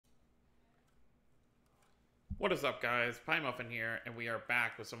What is up, guys? Pie Muffin here, and we are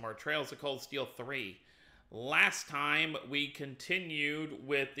back with some more Trails of Cold Steel 3. Last time, we continued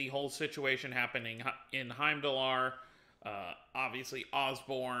with the whole situation happening in Heimdallar. Obviously,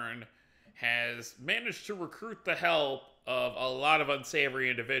 Osborne has managed to recruit the help of a lot of unsavory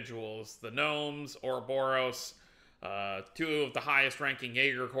individuals. The Gnomes, Ouroboros, two of the highest-ranking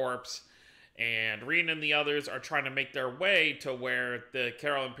Jaeger Corps, and Reen and the others are trying to make their way to where the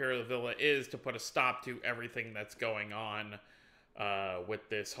Carol Imperial Villa is to put a stop to everything that's going on with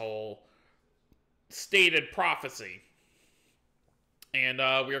this whole stated prophecy. And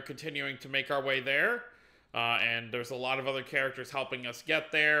we are continuing to make our way there. And there's a lot of other characters helping us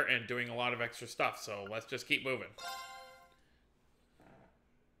get there and doing a lot of extra stuff. So let's just keep moving.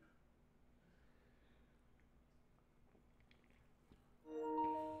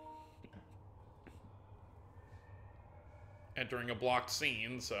 Entering a blocked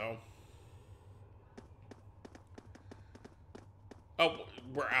scene, so... Oh,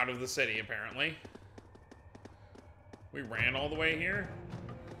 we're out of the city, apparently. We ran all the way here?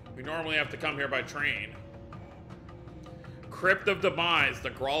 We normally have to come here by train. Crypt of Demise, the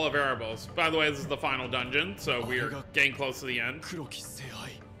Gral of Erebos. By the way, this is the final dungeon, so we are getting close to the end.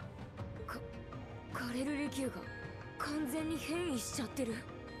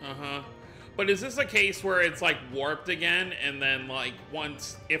 Uh-huh. But is this a case where it's like warped again, and then like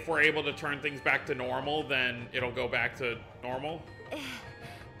once, if we're able to turn things back to normal, then it'll go back to normal?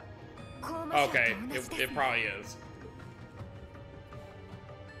 Okay, it probably is.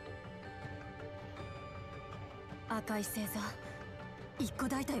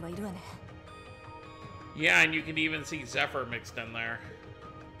 Yeah, and you can even see Zephyr mixed in there.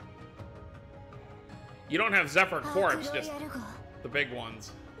 You don't have Zephyr Corpse, just the big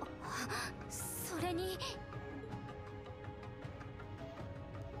ones.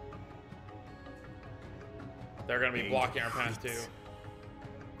 They're gonna be blocking our path too.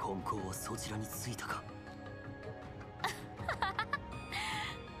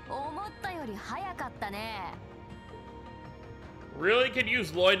 Really could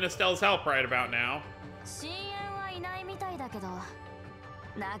use Lloyd and Estelle's help right about now.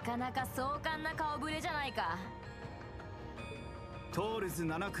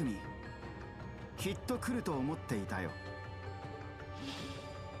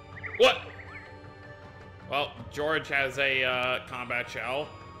 What? Well, George has a combat shell.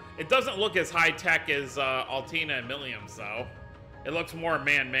 It doesn't look as high-tech as Altina and Milliam's, though. It looks more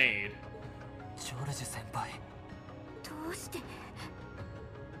man-made.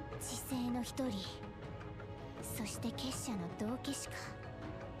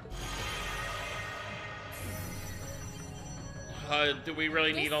 Do we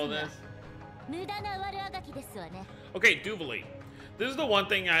really need all this? Okay, Duvalie. This is the one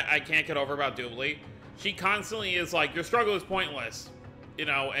thing I can't get over about Duvalie. She constantly is like, your struggle is pointless. You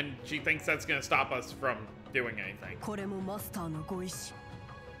know, and she thinks that's gonna stop us from doing anything.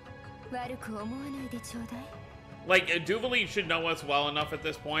 Like, Duvalie should know us well enough at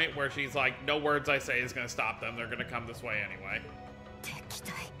this point where she's like, no words I say is gonna stop them. They're gonna come this way anyway.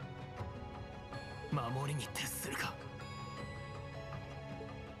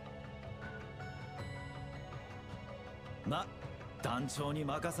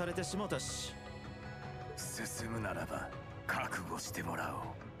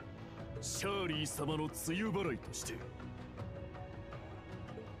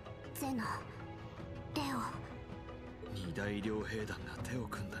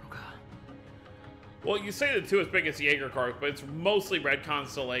 Well, you say the two as big as Jaeger Corps, but it's mostly Red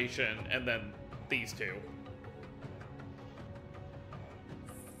Constellation and then these two.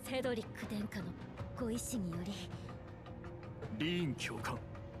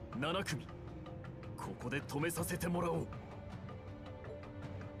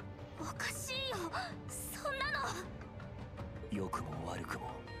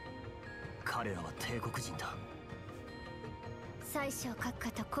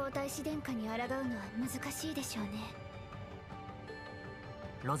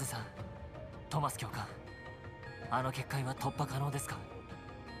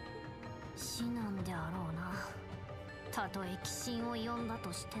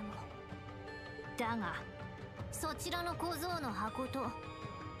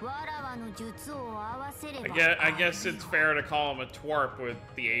 I guess it's fair to call him a twerp with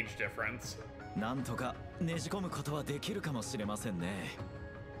the age difference.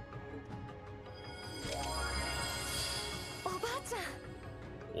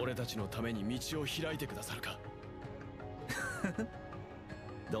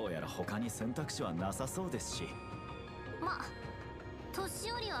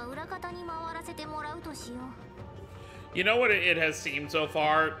 You know what it has seemed so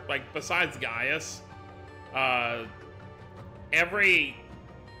far? Like, besides Gaius, every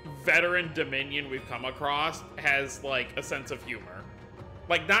veteran Dominion we've come across has, like, a sense of humor.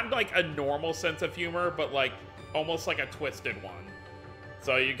 Like, not like a normal sense of humor, but like, almost like a twisted one.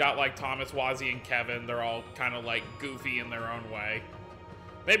 So you got like Thomas, Wazzy, and Kevin. They're all kind of like goofy in their own way.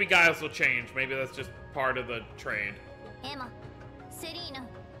 Maybe Gaius will change. Maybe that's just part of the trade. Emma, Serena,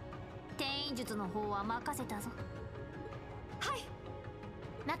 転院術の方は任せたぞ。はい、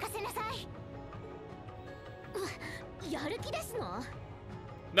任せなさい。やる気ですの？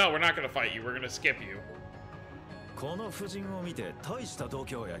 No, we're not gonna fight you. We're gonna skip you. この夫人を見て大した度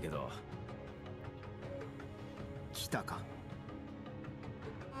胸やけど。来たか。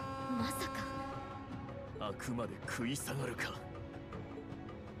まさか。あくまで食い下がるか。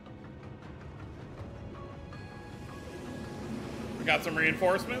We got some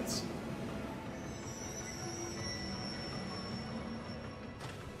reinforcements.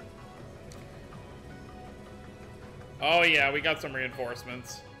 Oh yeah, we got some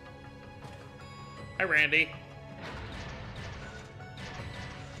reinforcements. Hi, Randy.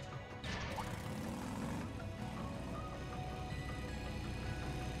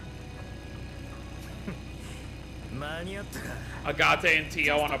 Agate and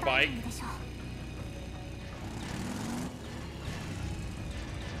Tio on a bike.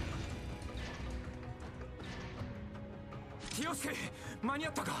 Tiosuke, 間に合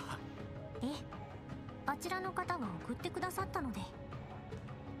ったか？え、あちらの方が送ってくださったので。ア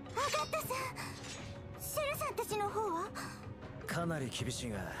ガッタさん、シェルさんたちの方は？かなり厳し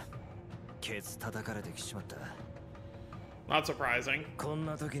いが、ケツ叩かれてきちまった。Not surprising. こん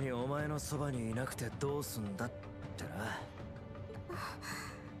な時にお前のそばにいなくてどうすんだってな。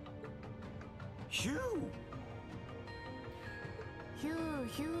ヒュー。ヒュー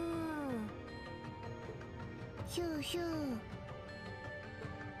ヒュー。ヒューヒュー。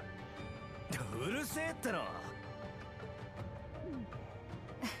うるせえっての。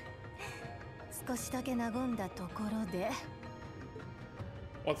少しだけ和んだところで。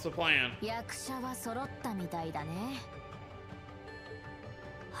What's the plan? 役者は揃ったみたいだね。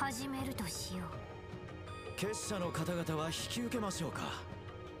始めるとしよう。結社の方々は引き受けましょうか。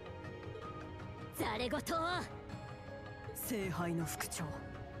ざれ言。聖杯の副長。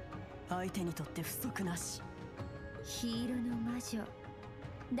相手にとって不足なし。ヒーローの魔女。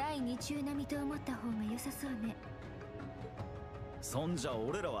第2中並みと思った方が良さそうね。そんじゃ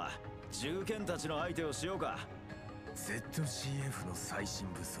俺らは銃剣たちの相手をしようか。ZCF の最新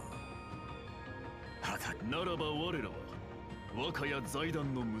武装。ならば我らは若や財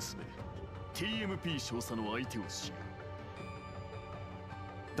団の娘 TMP 少佐の相手をしよ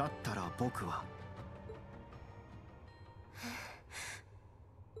う。だったら僕は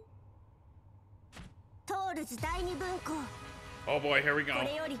トールズ第二分校。Oh boy, here we go. こ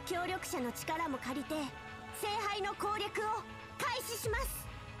れより協力者の力も借りて聖杯の攻略を開始します。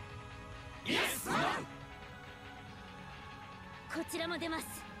イエスマン。こちらも出ます。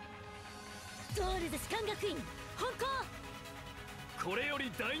トールズ士官学院本校。これよ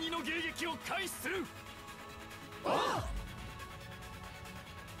り第二の迎撃を開始する。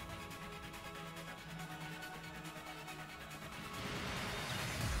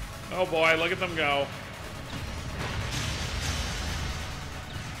Oh boy, look at them go.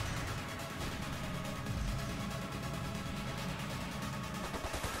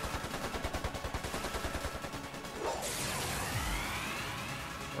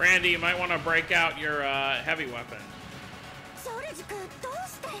 Randy, you might want to break out your heavy weapon. ジョルジ君、どう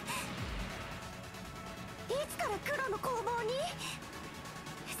して？いつから黒の工房に？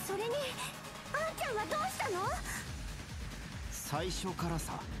それに、あんちゃんはどうしたの？最初から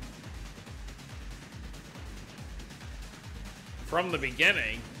さ。From the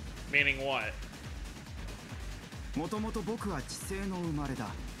beginning? Meaning what? もともと僕は知性の生まれだ。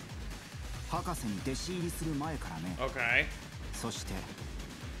博士に弟子入りする前からね。Okay. そして、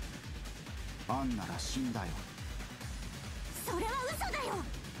アンなら死んだよ。それは嘘だよ。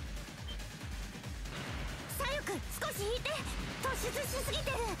左翼少し引いて。突出しすぎ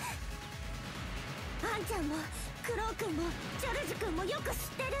てる。あんちゃんもクロウ君もジョルジ君もよく知っ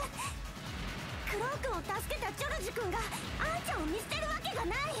てる。クロウ君を助けたジョルジ君があんちゃんを見捨てるわけが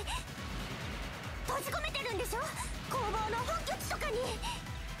ない。閉じ込めてるんでしょ、工房の本拠地とかに。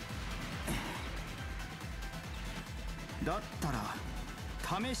だったら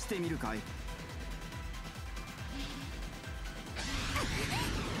試してみるかい。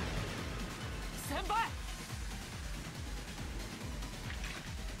先輩。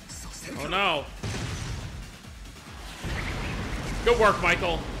Oh no. Good work,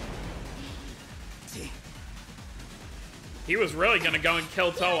 Michael. He was really gonna go and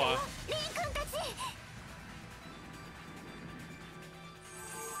kill Toa. リン君たち。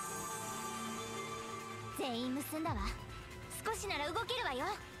全員結んだわ。少しなら動けるわよ。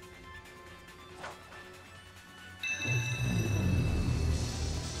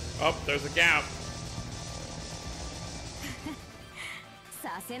Oh, there's a gap.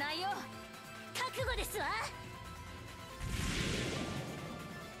 させないよ。覚悟ですわ。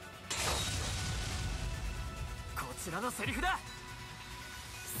こちらのセリフだ。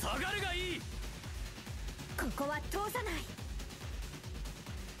下がるがいい。ここは通さない。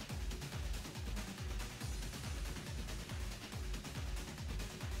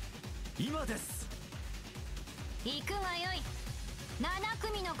今です。行くわよい。7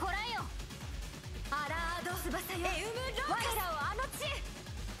組の子らよ。アラード翼よ。エウムローカス。我らをあの地へ。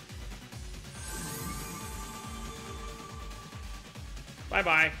Bye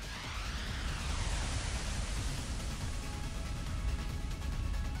bye.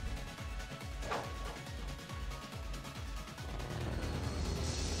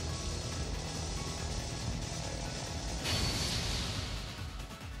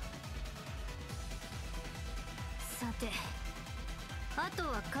 Sate, あと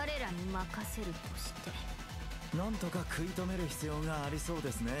は彼らに任せるとして。なんとか食い止める必要がありそう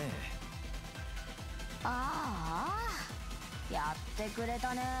ですね。ああ、やってくれ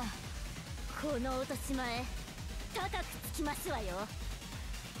たね。この落とし前、高くつきますわよ。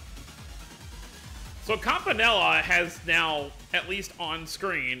So Campanella has now, at least on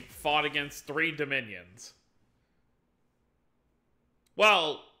screen, fought against 3 Dominions.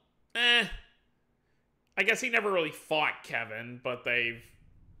 Well, I guess he never really fought Kevin, but they've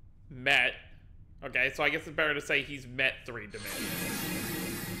met. Okay, so I guess it's better to say he's met 3 Dominions.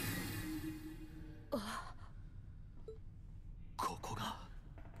 ここが。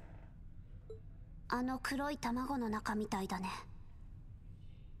あの黒い卵の中みたいだね。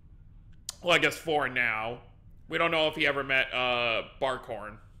Well, I guess 4 now. We don't know if he ever met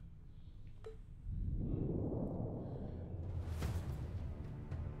Barkhorn.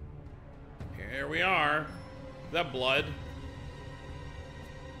 Here we are. Is that blood?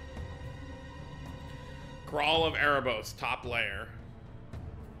 Gral of Erebos, top layer.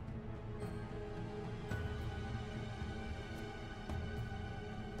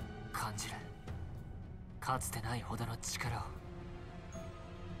 感じる。かつてないほどの力を。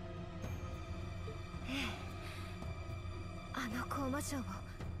あの高魔将を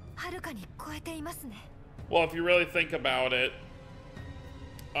はるかに超えていますね。Well, if you really think about it,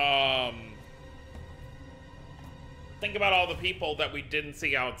 think about all the people that we didn't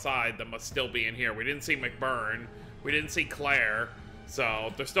see outside that must still be in here. We didn't see McBurn. We didn't see Claire.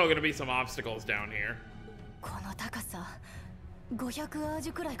 So there's still going to be some obstacles down here. この高さ、500アージ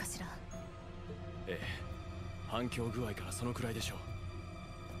ュくらいかしら。ええ、反響具合からそのくらいでしょう。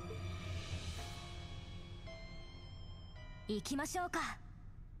行きましょうか。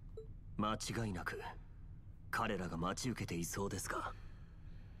間違いなく彼らが待ち受けていそうですが。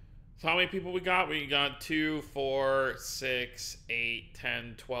So how many people we got? We got 2, 4, 6, 8,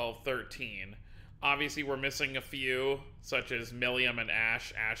 10, 12, 13. Obviously, we're missing a few, such as Milliam and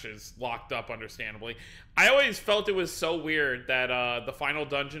Ash. Ash is locked up, understandably. I always felt it was so weird that the final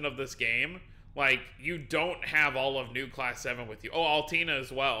dungeon of this game, like, you don't have all of New Class 7 with you. Oh, Altina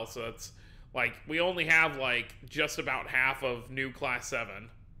as well, so it's, like, we only have, like, just about half of New Class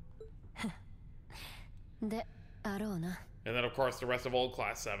 7. で、あろうな。 And then, of course, the rest of Old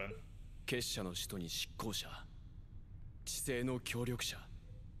Class 7. 結社の使徒に執行者、知性の協力者、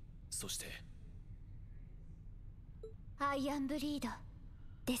そしてアイアンブリード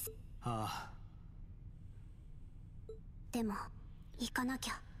です。ああ。でも行かなき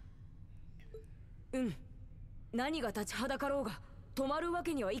ゃ。うん。何が立ちはだかろうが止まるわ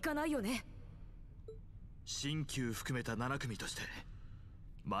けにはいかないよね。新旧含めた7組として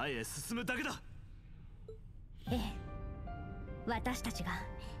前へ進むだけだ。ええ、私たちが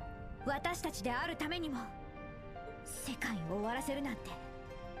私たちであるためにも世界を終わらせるなんて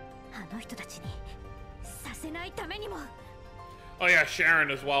あの人たちにさせないためにも。 Oh yeah,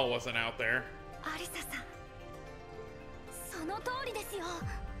 Sharon as well wasn't out there. アリサさん、その通りですよ。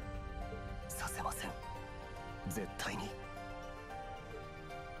させません、絶対に。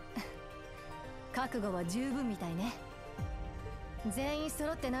覚悟は十分みたいね。全員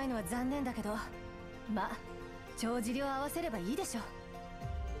揃ってないのは残念だけど、まあ帳尻を合わせればいいでしょう。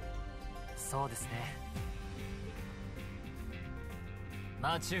そうですね。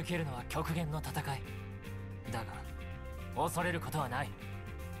待ち受けるのは極限の戦いだが、恐れることはない。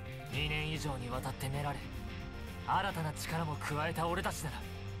2年以上にわたって練られ新たな力も加えた俺たちなら、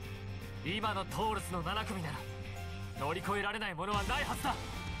今のトールスの7組なら乗り越えられないものはないはずだ。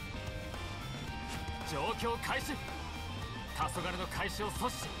状況開始。黄昏の開始を阻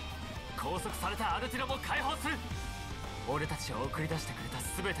止し、拘束されたアルティロも解放する。俺たちを送り出してくれた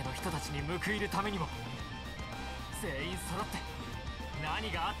全ての人たちに報いるためにも、全員揃って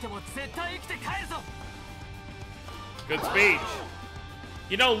何があっても絶対生きて帰るぞ。 Good speech.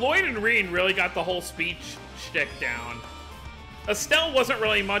 You know, Lloyd and Reed really got the whole speech shtick down. Estelle wasn't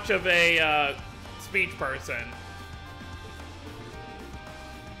really much of a speech person.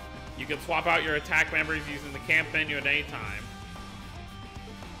 You can swap out your attack members using the camp menu at any time.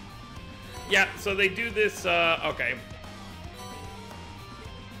 Yeah, so they do this, okay.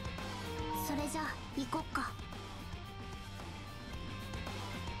 それじゃ行こっか。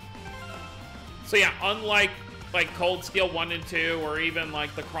 So yeah, unlike like Cold Steel 1 and 2, or even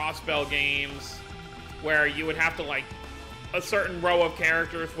like the Crossbell games, where you would have to like, a certain row of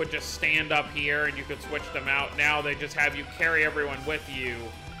characters would just stand up here and you could switch them out. Now they just have you carry everyone with you,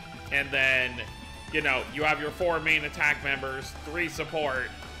 and then, you know, you have your 4 main attack members, 3 support,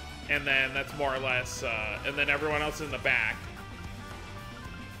 and then that's more or less, and then everyone else in the back.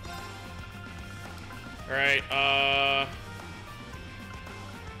 Alright,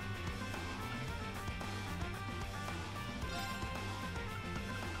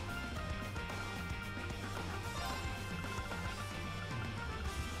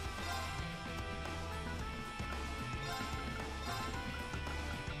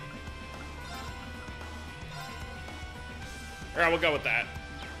 Alright, we'll go with that.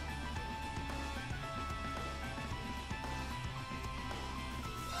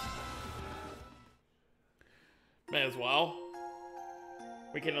 May as well.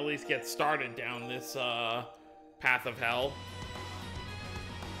 We can at least get started down this path of hell.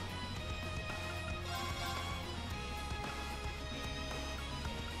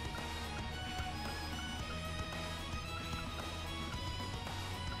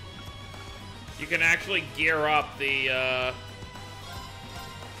 You can actually gear up the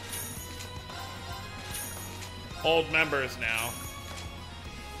old members now.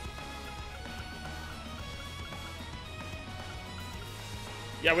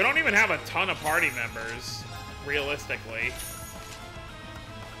 Yeah, we don't even have a ton of party members, realistically.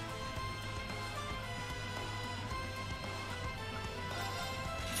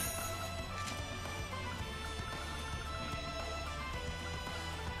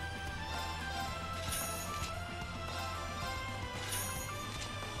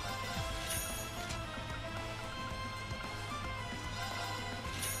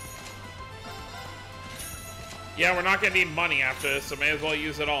 Yeah, we're not gonna need money after this, so may as well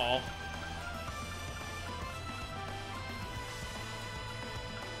use it all.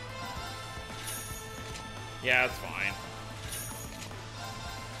 Yeah, it's fine.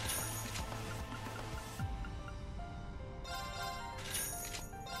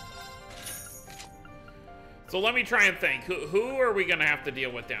 So let me try and think. Who are we gonna have to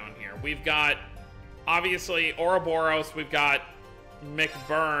deal with down here? We've got, obviously, Ouroboros, we've got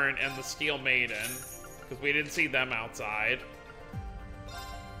McBurn and the Steel Maiden, because we didn't see them outside.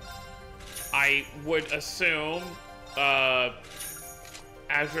 I would assume Azure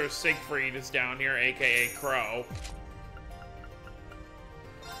Siegfried is down here, aka Crow.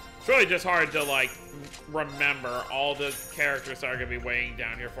 It's really just hard to, like, remember all the characters that are going to be weighing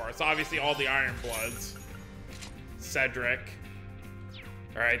down here for us. Obviously, all the Iron Bloods. Cedric.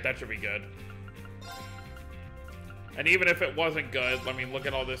 Alright, that should be good. And even if it wasn't good, I mean, look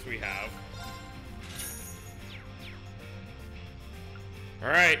at all this we have.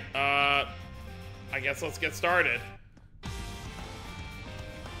 Alright, I guess let's get started.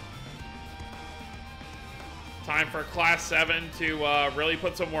 Time for Class 7 to really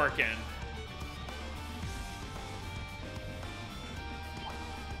put some work in.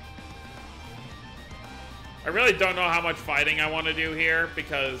 I really don't know how much fighting I want to do here,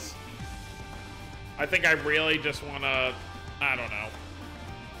 because I think I really just want to, I don't know.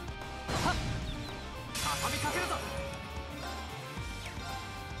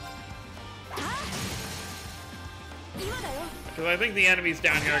 Because I think the enemies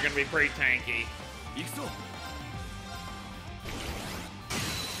down here are going to be pretty tanky.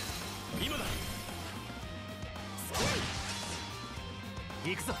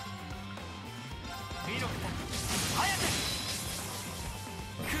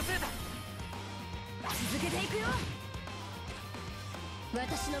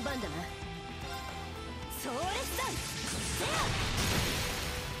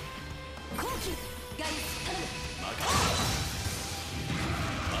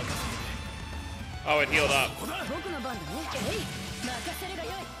 Oh, it healed up. 僕の番だね。えい、任せるがよ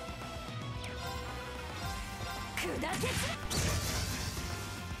い。砕けつ。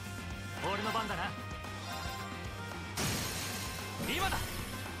俺の番だな。今だ。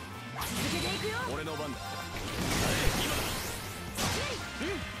続けていくよ。俺の番だ。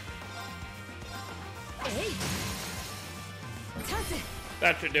えい。チャンス。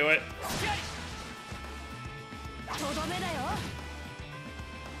 That should do it. とどめだよ。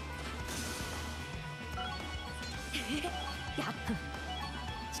やっ。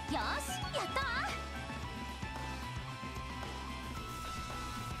よし、やったわ。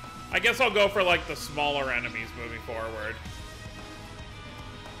 I guess I'll go for like the smaller enemies moving forward.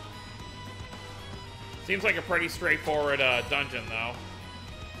 Seems like a pretty straightforward dungeon though.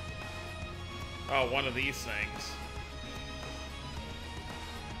 Oh, one of these things.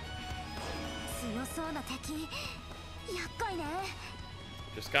 強そうな敵。厄介ね。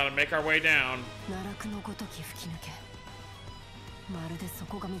 Just gotta make our way down. 奈落のごとき吹き抜け。まるでそ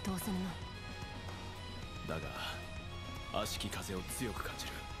こが見通せぬな。だが悪しき風を強く感じ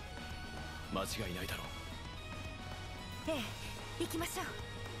る。間違いないだろう。ええ、行きましょう。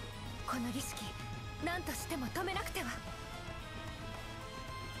この儀式、何としても止めなくては。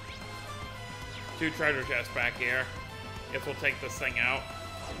 Two treasure chests back here. Guess we'll take this thing out.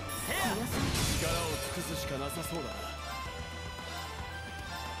 力を尽くすしかなさそうだな。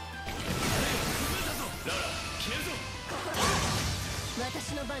ララ、消えるぞ。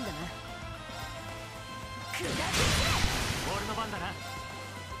私の番だな。砕け散れ。俺の番だな。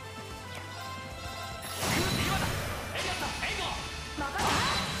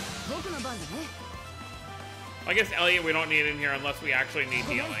 I guess Elliot we don't need in here unless we actually need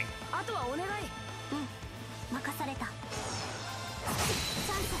healing. あとはお願い。任された。チ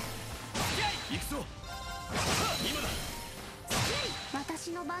ャンス。行くぞ。今だ。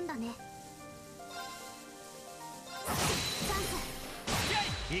私の番だね。チャンス。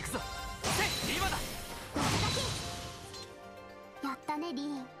行くぞ。今だ。これだけ。やったね、リー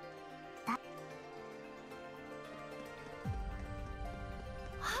ン。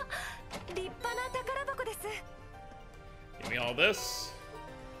立派な宝箱です。 Give me all this.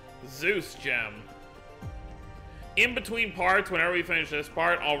 Zeus gem. In between parts, whenever we finish this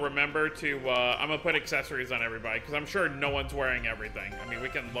part, I'll remember to, I'm gonna put accessories on everybody, because I'm sure no one's wearing everything. I mean, we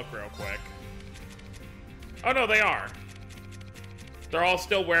can look real quick. Oh, no, they are. They're all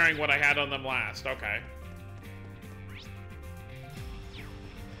still wearing what I had on them last. Okay.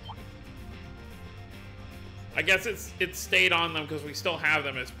 I guess it stayed on them because we still have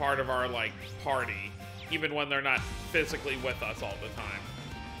them as part of our, like, party, even when they're not physically with us all the time.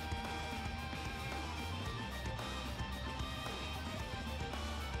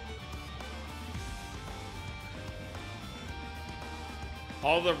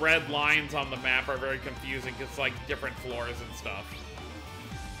 All the red lines on the map are very confusing because it's like different floors and stuff.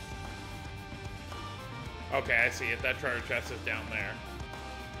 Okay, I see it. That treasure chest is down there.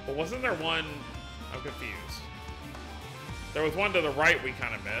 But wasn't there one... I'm confused. There was one to the right we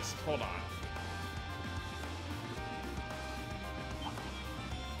kind of missed. Hold on.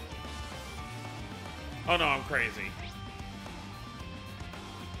 Oh no, I'm crazy.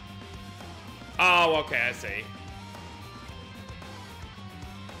 Oh, okay, I see.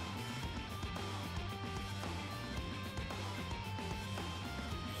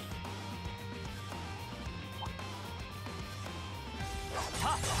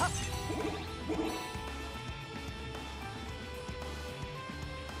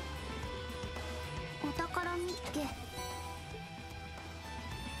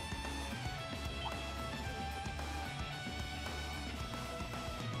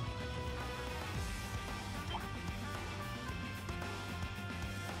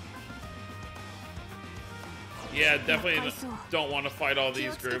 Yeah, definitely don't want to fight all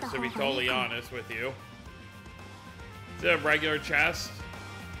these groups, to be totally honest with you. Is it a regular chest?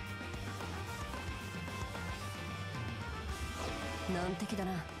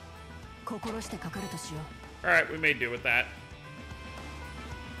 Alright, we may do with that.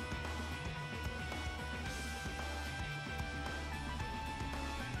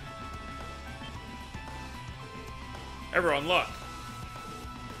 Everyone, look.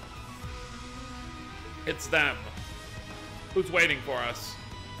 It's them. Who's waiting for us?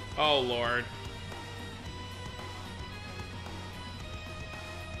 Oh, Lord.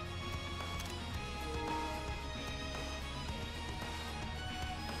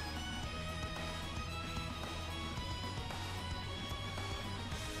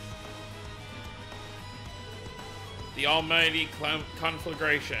 The Almighty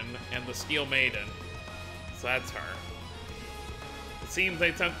Conflagration and the Steel Maiden. So that's her. seems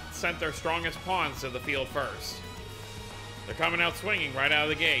they sent their strongest pawns to the field first. They're coming out swinging right out of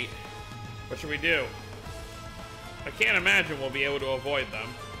the gate. What should we do? I can't imagine we'll be able to avoid them.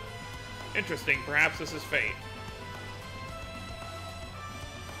 Interesting, perhaps this is fate.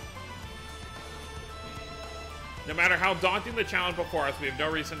 No matter how daunting the challenge before us, we have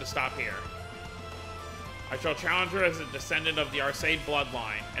no reason to stop here. I shall challenge her as a descendant of the Arseid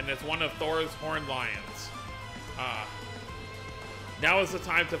bloodline, and as one of Thor's horned lions. Now is the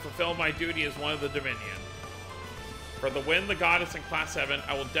time to fulfill my duty as one of the Dominion. For the win, the goddess in Class 7,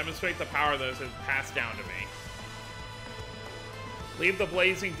 I will demonstrate the power that has been passed down to me. Leave the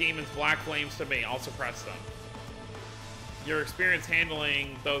blazing demons' black flames to me. I'll suppress them. Your experience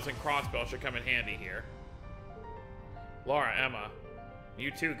handling those in crossbow should come in handy here. Laura, Emma. You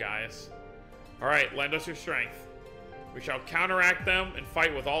too, guys. Alright, lend us your strength. We shall counteract them and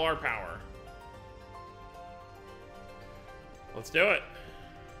fight with all our power. Let's do it.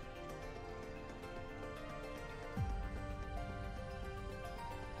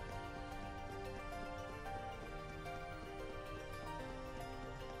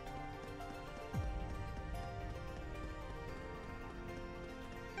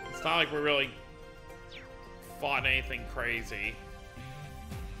 It's not like we really fought anything crazy.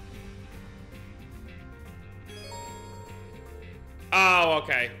 Oh,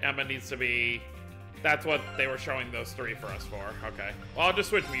 okay. Emma needs to be... That's what they were showing those three for us for. Okay. Well, I'll just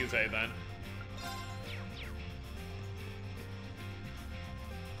switch Muse then.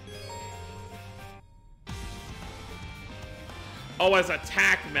 Oh, as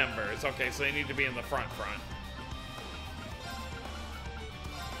attack members. Okay, so they need to be in the front.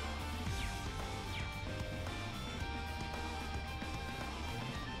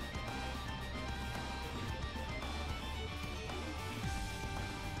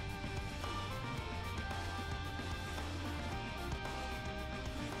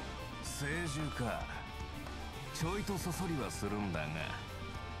かちょいとそそりはするんだが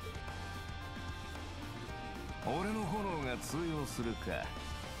俺の炎が通用するか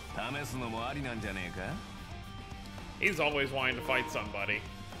試すのもありなんじゃねえか He's always wanting to fight somebody.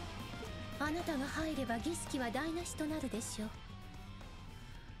 あなたが入れば儀式は台無しとなるでしょう。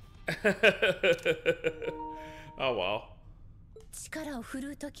Oh well. 力を振る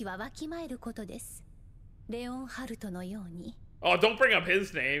うときはわきまえることです。レオンハルトのように。Oh, don't bring up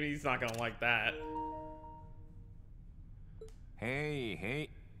his name. He's not gonna like that. へいへ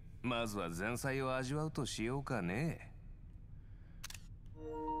い。まずは前菜を味わうとしようかね。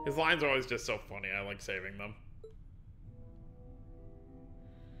His lines are always just so funny. I like saving them.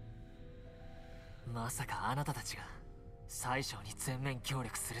 まさかあなたたちが最初に全面協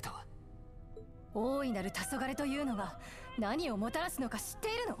力するとは。大いなる黄昏というのが何をもたらすのか知って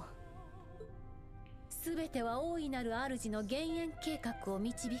いるの？すべては大いなる主の減塩計画を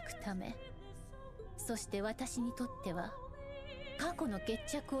導くため、そして私にとっては過去の決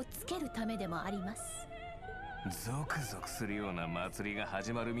着をつけるためでもあります。ゾクゾクするような祭りが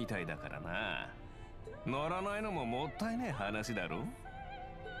始まるみたいだからな。乗らないのももったいねえ話だろ。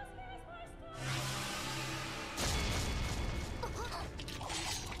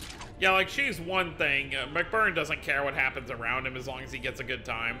Yeah, like she's one thing. McBurn doesn't care what happens around him as long as he gets a good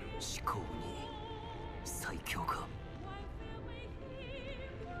time. 思考に最強か。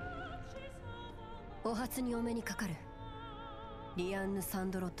お初にお目にかかる。リアンヌ・サ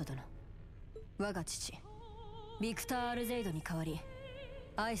ンドロット殿。我が父、ビクター・アルゼイドに代わり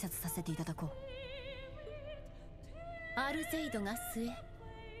挨拶させていただこう。アルゼイドが末、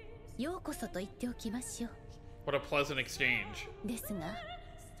ようこそと言っておきましょう。What a pleasant exchange. ですが、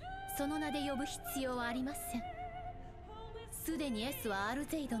その名で呼ぶ必要はありません。すでに S はアル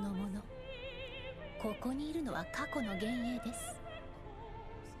ゼイドのもの。ここにいるのは過去の幻影です。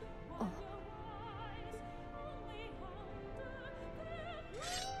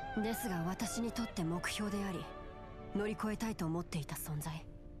ですが私にとって目標であり乗り越えたいと思っていた存在。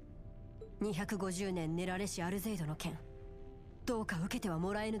250年練られしアルゼイドの剣、どうか受けては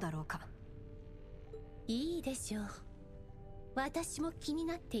もらえぬだろうか。いいでしょう。私も気に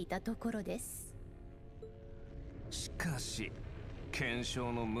なっていたところです。しかし賢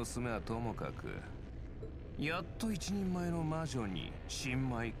章の娘はともかく、やっと一人前の魔女に新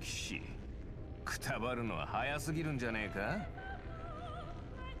米騎士。くたばるのは早すぎるんじゃねえか。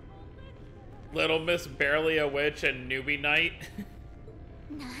Little Miss Barely a Witch and Newbie Knight.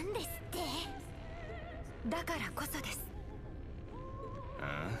 なんですって。だからこそです。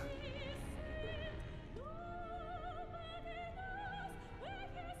あ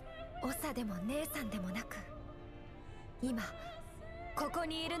あ、長でも姉さんでもなく、今ここ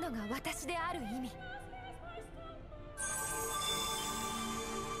にいるのが私である意味。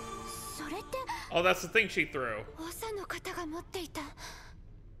Oh, that's the thing she threw. 長の方が持っていた。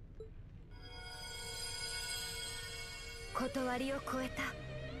断りを超えた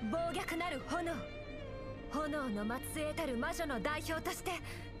暴虐なる炎。炎の末裔たる魔女の代表として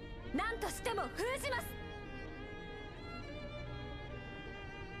何としても封じます。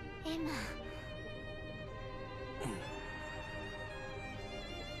エマ。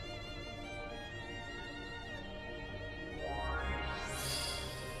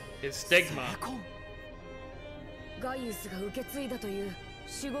His stigma. ガイウスが受け継いだという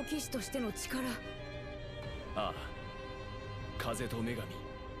守護騎士としての力。ああ、風と女神、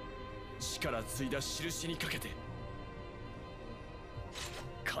死から継いだ印にかけて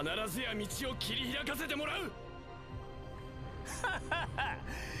必ずや道を切り開かせてもらう。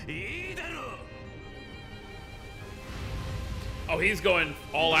いいだろう。 Oh, he's going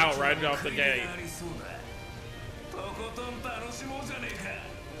all out right off the gate. とことん楽しもうじゃねえ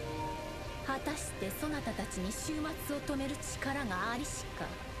か。果たしてそなたたちに終末を止める力がありしか。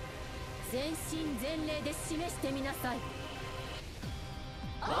全身全霊で示してみなさい。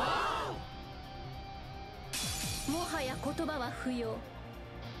もはや言葉は不要。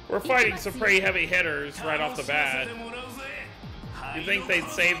 We're fighting some pretty heavy hitters right off the bat. You think they'd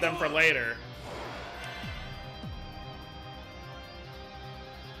save them for later?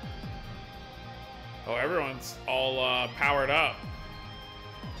 Oh, everyone's all powered up.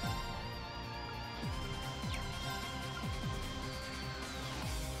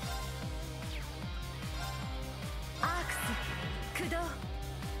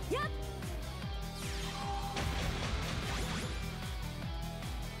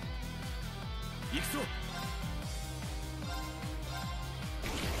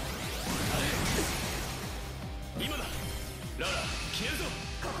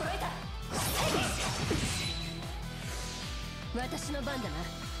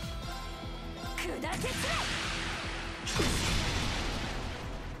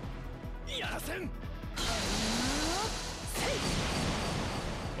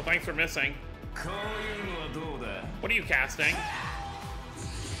 Well, thanks for missing. What are you casting?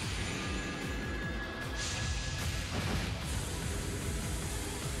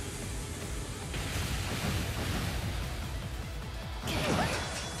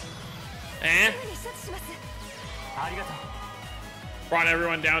 Eh? Brought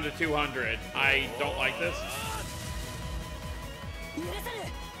everyone down to 200. I don't like this.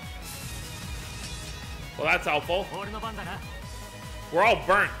 Well, that's helpful. We're all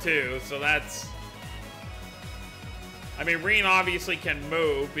burnt too, so that's... I mean, Reen obviously can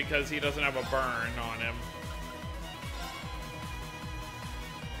move because he doesn't have a burn on him.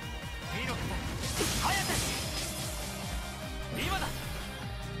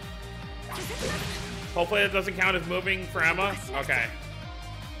 Hopefully it doesn't count as moving for Emma. Okay.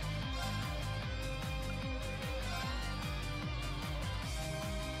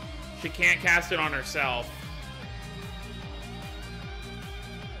 She can't cast it on herself.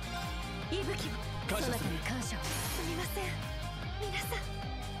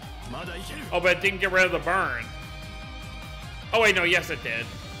 Oh, but it didn't get rid of the burn. Oh wait, no, yes it did.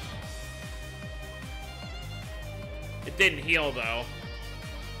 It didn't heal though.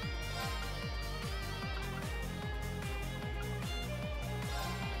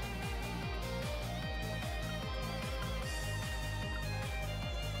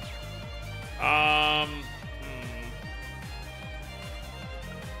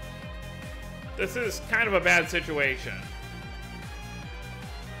 This is kind of a bad situation.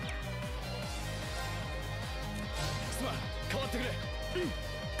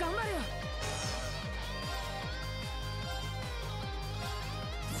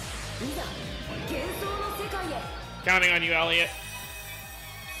 Counting on you, Elliot.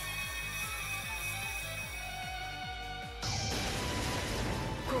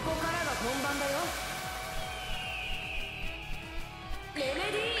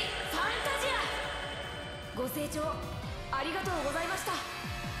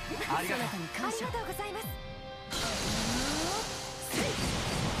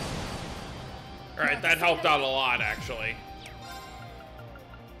 Alright, that helped out a lot, actually.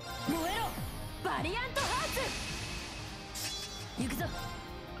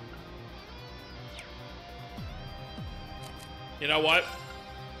 You know what?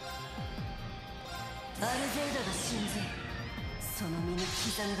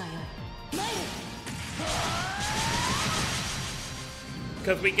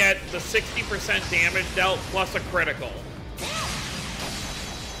 Because we get the 60% damage dealt plus a critical.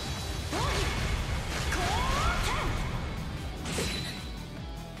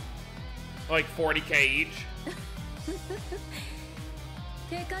 Like 40k each.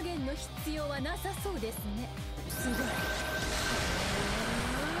 手加減の必要はなさそうですね。すごい。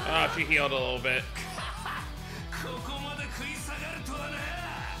Oh, she healed a little bit.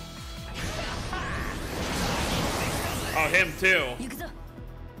 Oh, him too.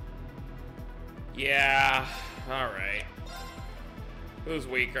 Yeah, alright. Who's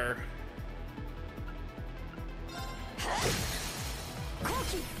weaker?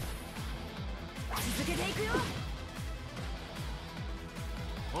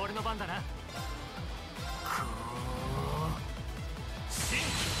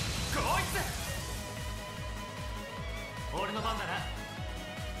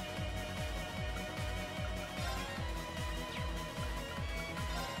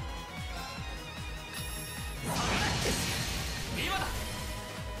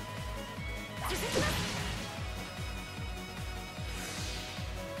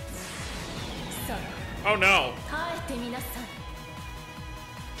 Oh no.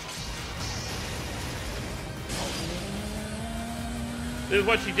 This is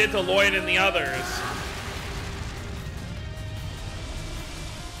what she did to Lloyd and the others.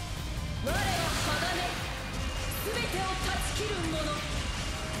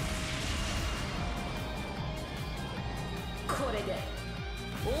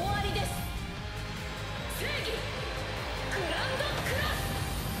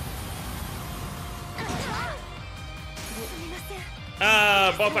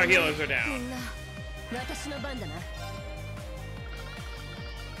 Both our healers are down.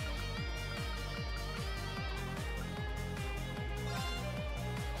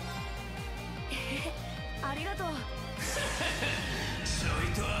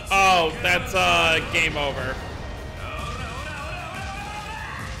 Oh, that's game over.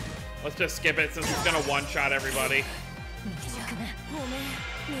 Let's just skip it since it's gonna one-shot everybody.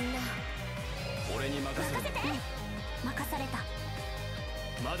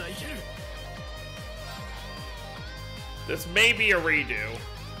 This may be a redo.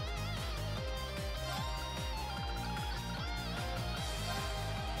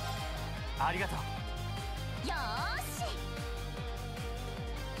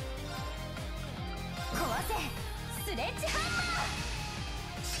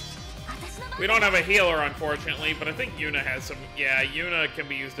 We don't have a healer, unfortunately, but I think Yuna has some. Yeah, Yuna can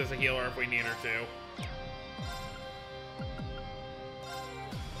be used as a healer if we need her to.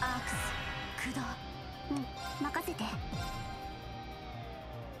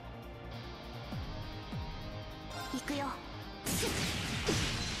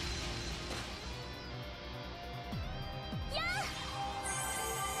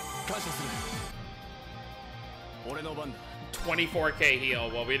 Ore no ban. 24k heal.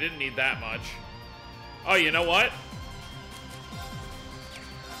 Well, we didn't need that much. Oh, you know what?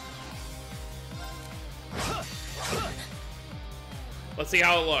 Let's see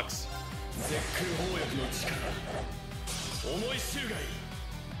how it looks.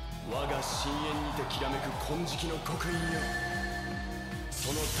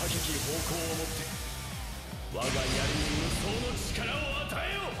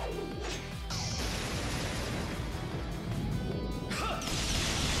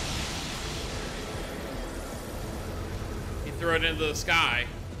 He threw it into the sky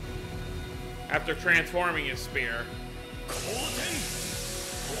after transforming his spear.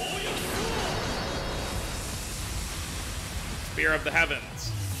 Spear of the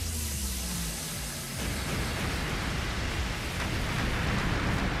heavens.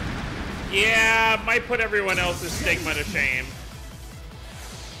 Yeah, might put everyone else's stigma to shame.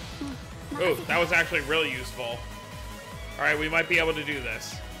 Ooh, that was actually really useful. Alright, we might be able to do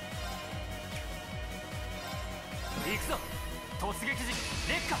this.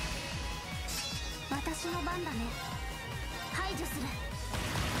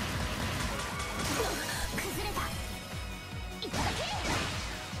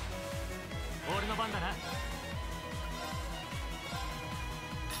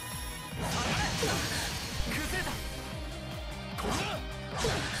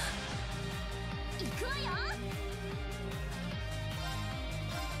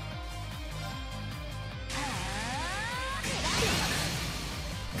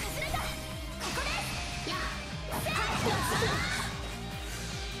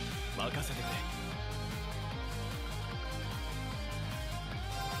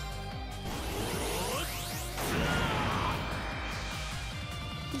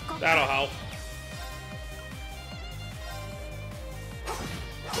 That'll help.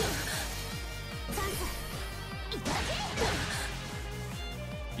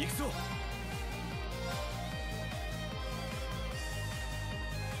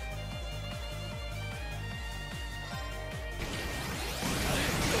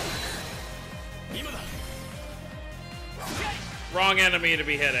 Wrong enemy to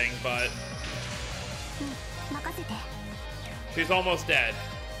be hitting, but 任せて she's almost dead.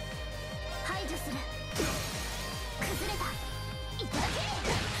 排除する崩れたいただけ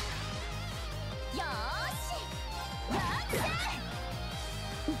よーしやった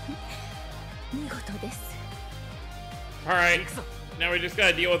見事です Alright, now we just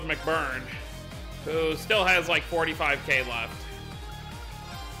gotta deal with McBurn, who still has like 45k left.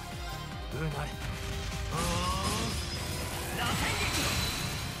 うなれ螺旋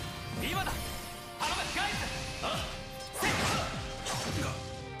撃今だ頼むガイズセッ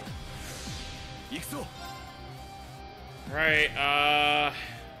行くぞ Alright,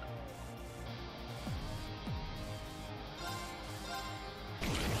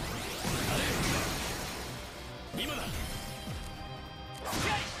 今だ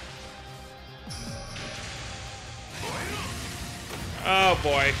oh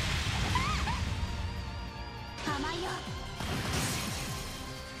boy. 甘いよ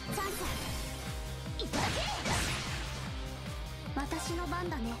チャンスいただけ私の番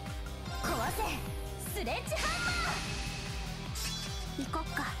だね壊せスレッジハンマー行こ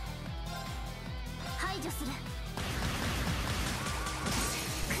っか排除する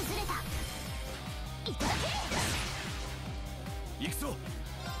崩れたいただけ行くぞ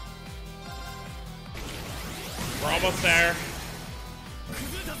We're almost there.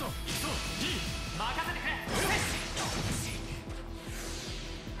 崩れたぞ行くぞいい任せてくれ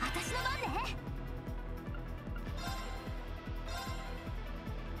私の番ね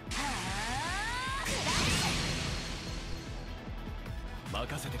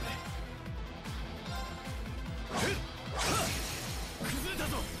任せてくれ崩れた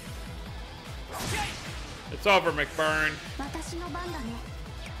ぞ It's over, McBurn. 私の番だね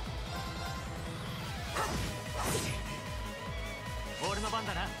俺の番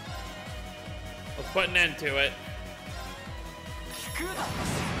だな Let's put an end to it. 聞くだ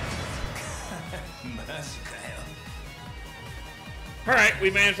Alright, we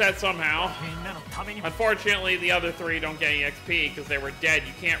managed that somehow. みんなのためにも Unfortunately, the other three don't get any XP because they were dead.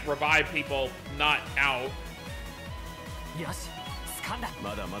 You can't revive people not out. よし掴んだ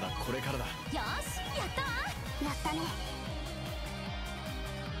まだまだこれからだよしやったわやったね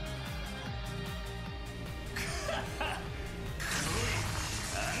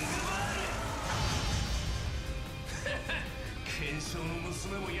検証の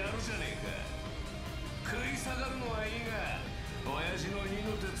娘もやるじゃねえか。食い下がるのはいいが、親父の二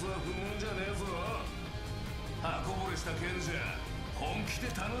の鉄は踏むんじゃねえぞ。刃こぼれした剣じゃ本気で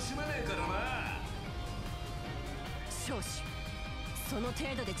楽しめねえからな。少子その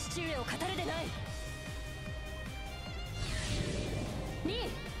程度で父上を語るでない。リー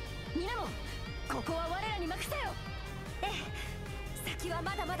皆もここは我らに任せよ。ええ、先は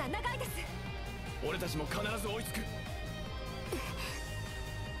まだまだ長いです。俺たちも必ず追いつく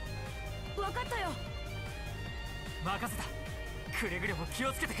分かったよ。任せたくれぐれも気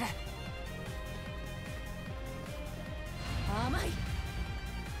をつけてくれ甘い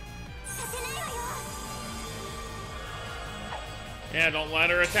させないわよ Yeah, don't let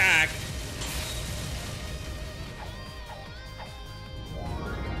her attack.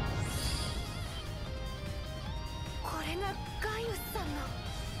 これがガイウスさんの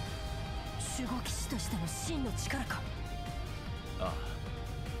守護騎士としての真の力か。ああ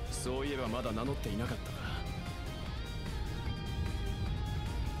そういえばまだ名乗っていなかったな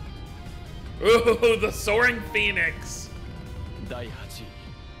Ooh, the Soaring Phoenix. 第8位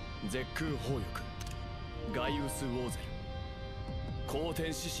絶空砲翼ガイウス・ウォーゼル光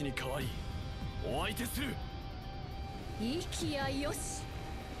天使使に代わりお相手する息やよし。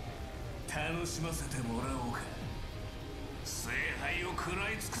楽しませてもらおうか。聖杯を食ら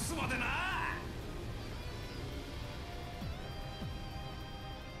い尽くすまでな。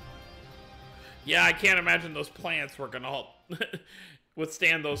Yeah, I can't imagine those plants were gonna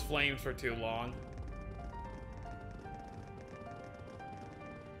withstand those flames for too long.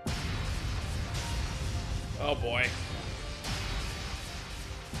 Oh boy.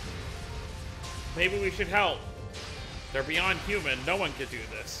 Maybe we should help. They're beyond human. No one could do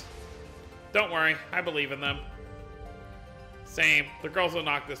this. Don't worry, I believe in them. Same. The girls will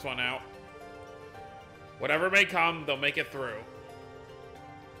knock this one out. Whatever may come, they'll make it through.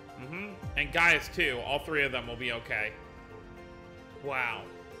 And Gaius too. All three of them will be okay. Wow.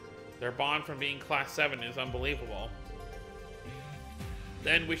 Their bond from being class 7 is unbelievable.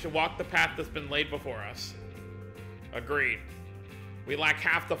 Then we should walk the path that's been laid before us. Agreed. We lack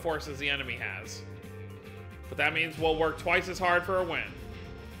half the forces the enemy has. But that means we'll work twice as hard for a win.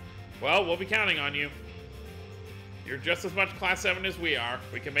 Well, we'll be counting on you. You're just as much class 7 as we are.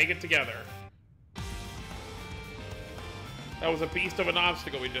 We can make it together. That was a beast of an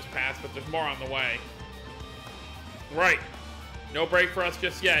obstacle we just passed, but there's more on the way. Right. No break for us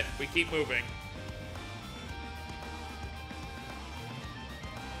just yet. We keep moving.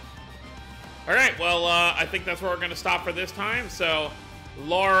 Alright, well, I think that's where we're going to stop for this time. So,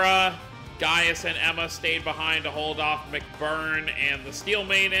 Laura, Gaius, and Emma stayed behind to hold off McBurn and the Steel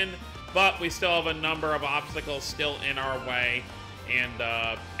Maiden, but we still have a number of obstacles still in our way. And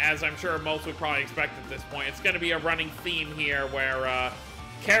as I'm sure most would probably expect at this point, it's going to be a running theme here where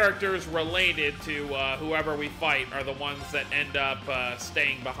characters related to whoever we fight are the ones that end up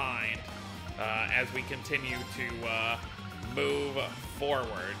staying behind as we continue to move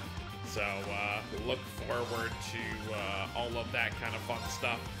forward. So look forward to all of that kind of fun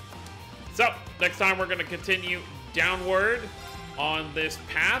stuff. So next time we're going to continue downward on this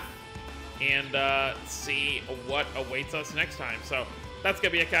path and see what awaits us next time. So that's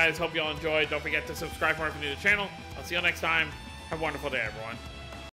going to be it, guys. Hope you all enjoyed. Don't forget to subscribe for more if you're new to the channel. I'll see you all next time. Have a wonderful day, everyone.